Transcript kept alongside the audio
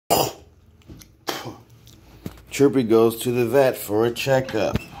Chirpy goes to the vet for a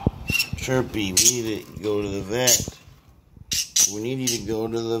checkup. Chirpy, we need to go to the vet. We need you to go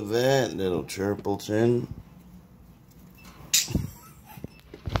to the vet, little Chirpleton.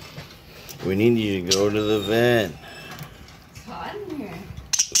 We need you to go to the vet. It's hot in here.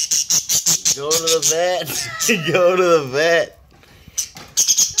 Go to the vet. Go to the vet.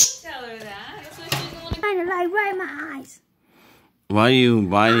 Don't tell her that. That's what she's going to Trying to light right in my eyes. Why are you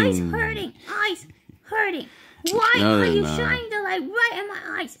biting? Eyes hurting. Eyes hurting. Why are you shining the light right in my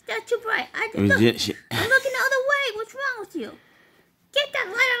eyes? That's too bright. I'm looking the other way. What's wrong with you? Get that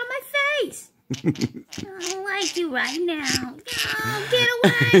light out of my face. I don't like you right now. Oh, get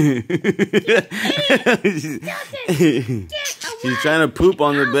away. Stop it. Get away. She's trying to poop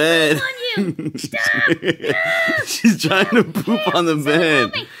on the bed. On you. Stop. No. She's trying to poop on the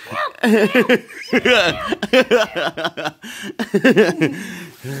bed. Help me. Help.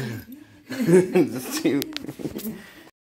 Help.